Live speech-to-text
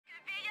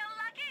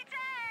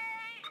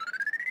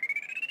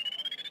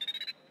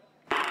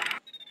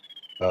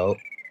Oh,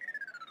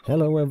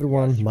 Hello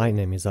everyone, my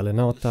name is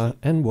Alenota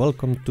and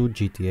welcome to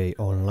GTA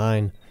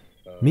Online.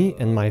 Me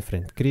and my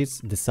friend Chris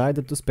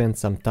decided to spend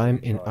some time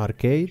in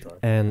Arcade,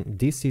 and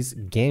this is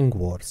Gang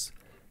Wars.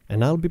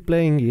 And I'll be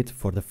playing it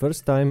for the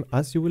first time,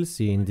 as you will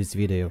see in this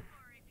video.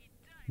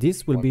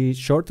 This will be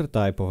shorter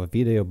type of a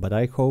video, but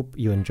I hope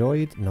you enjoy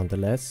it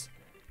nonetheless.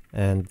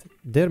 And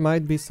there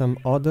might be some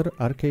other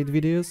arcade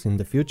videos in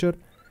the future.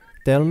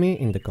 Tell me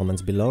in the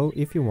comments below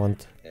if you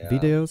want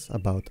videos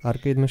about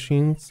arcade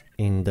machines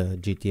in the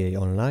GTA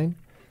Online.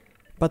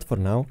 But for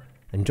now,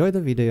 enjoy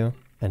the video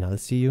and I'll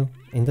see you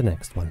in the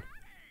next one.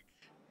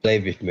 play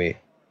with me.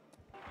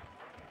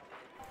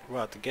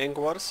 What, Gang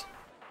Wars?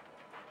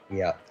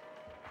 Yeah.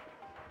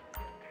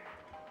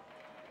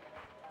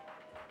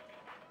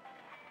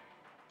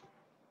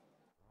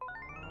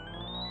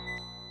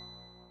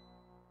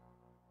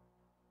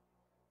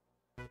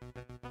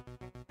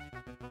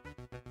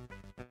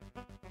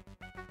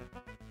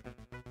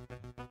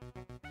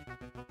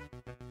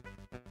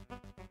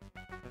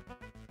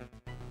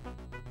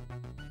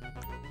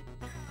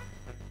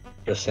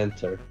 The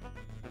center.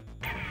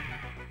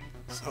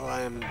 So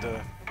I am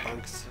the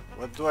punks.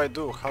 What do I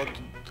do? How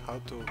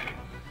to...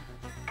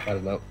 I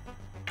don't know.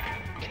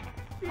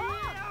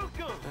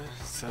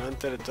 Surrender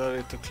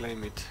territory to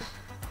claim it.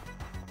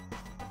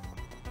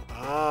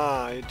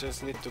 Ah, I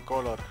just need to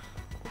color.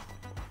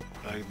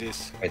 Like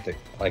this.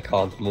 I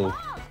can't move.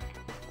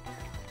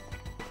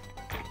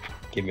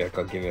 Give me a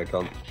gun, give me a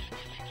gun.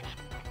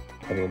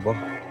 Anyone bo?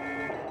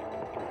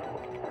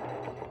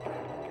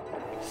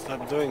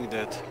 Stop doing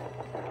that.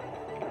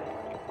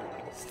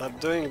 Stop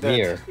doing that.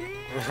 Here.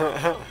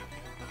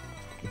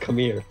 Come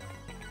here.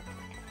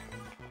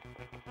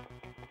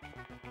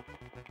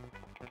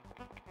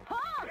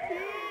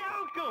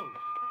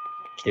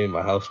 Give me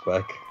my house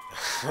back.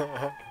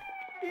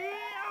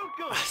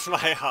 That's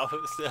my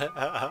house.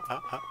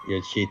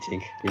 You're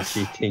cheating. You're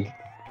cheating.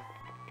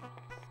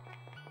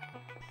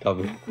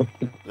 Come here.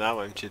 Now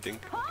I'm cheating.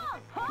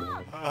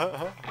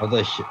 How do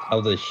I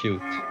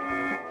shoot?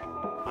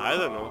 I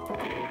don't know.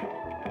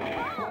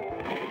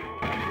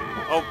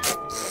 Oh!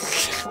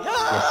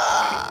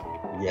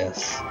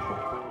 Yes.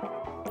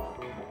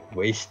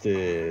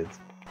 Wasted.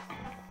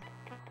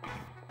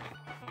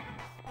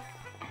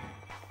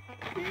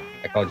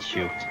 I can't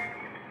shoot.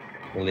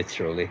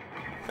 Literally.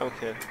 Come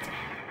here.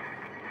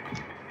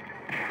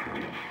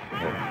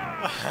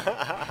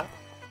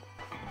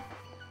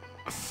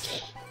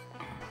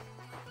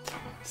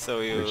 So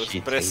you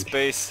cheating. press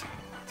space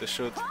to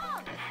shoot.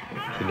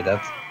 Give me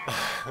that.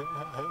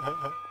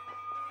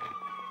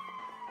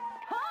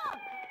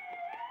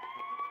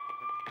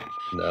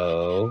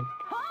 No.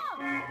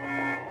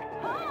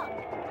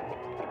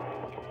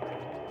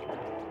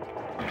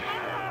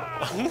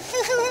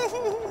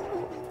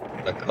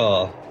 The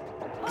car.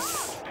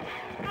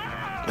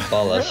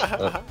 Abolish.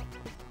 Oh.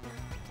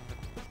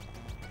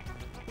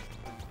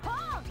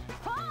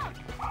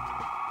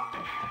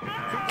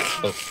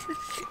 Oh.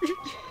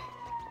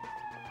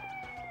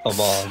 Come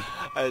on.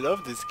 I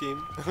love this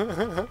game.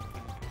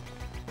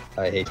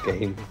 I hate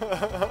game.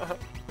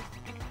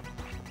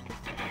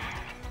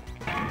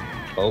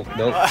 Oh,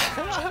 no.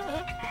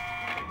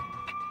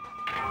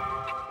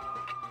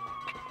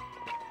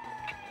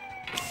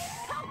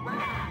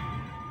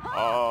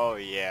 Oh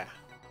yeah.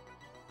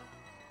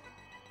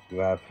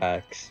 Grab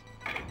hacks.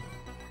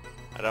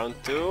 Round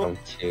 2. Round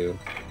 2.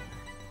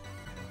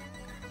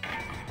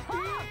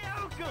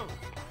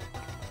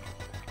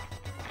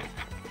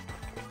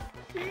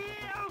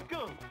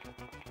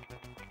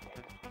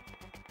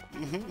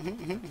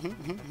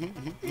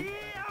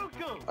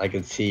 I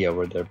can see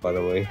over there, by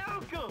the way.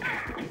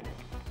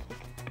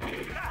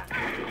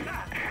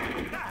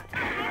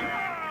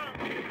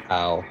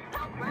 Ow.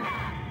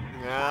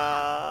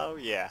 Oh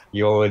yeah.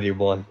 You already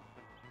won.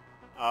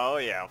 Oh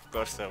yeah, of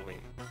course I win.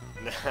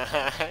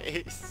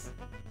 Nice.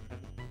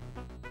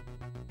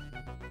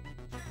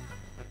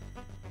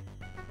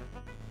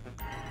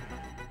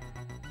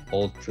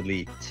 Hold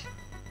delete.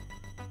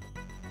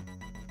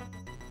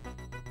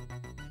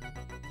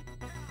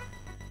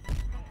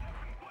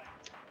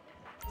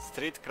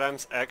 Street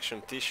Crimes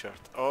Action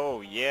t-shirt.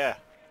 Oh yeah.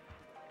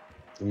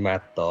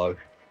 Mad dog.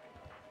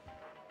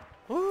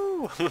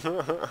 Woo.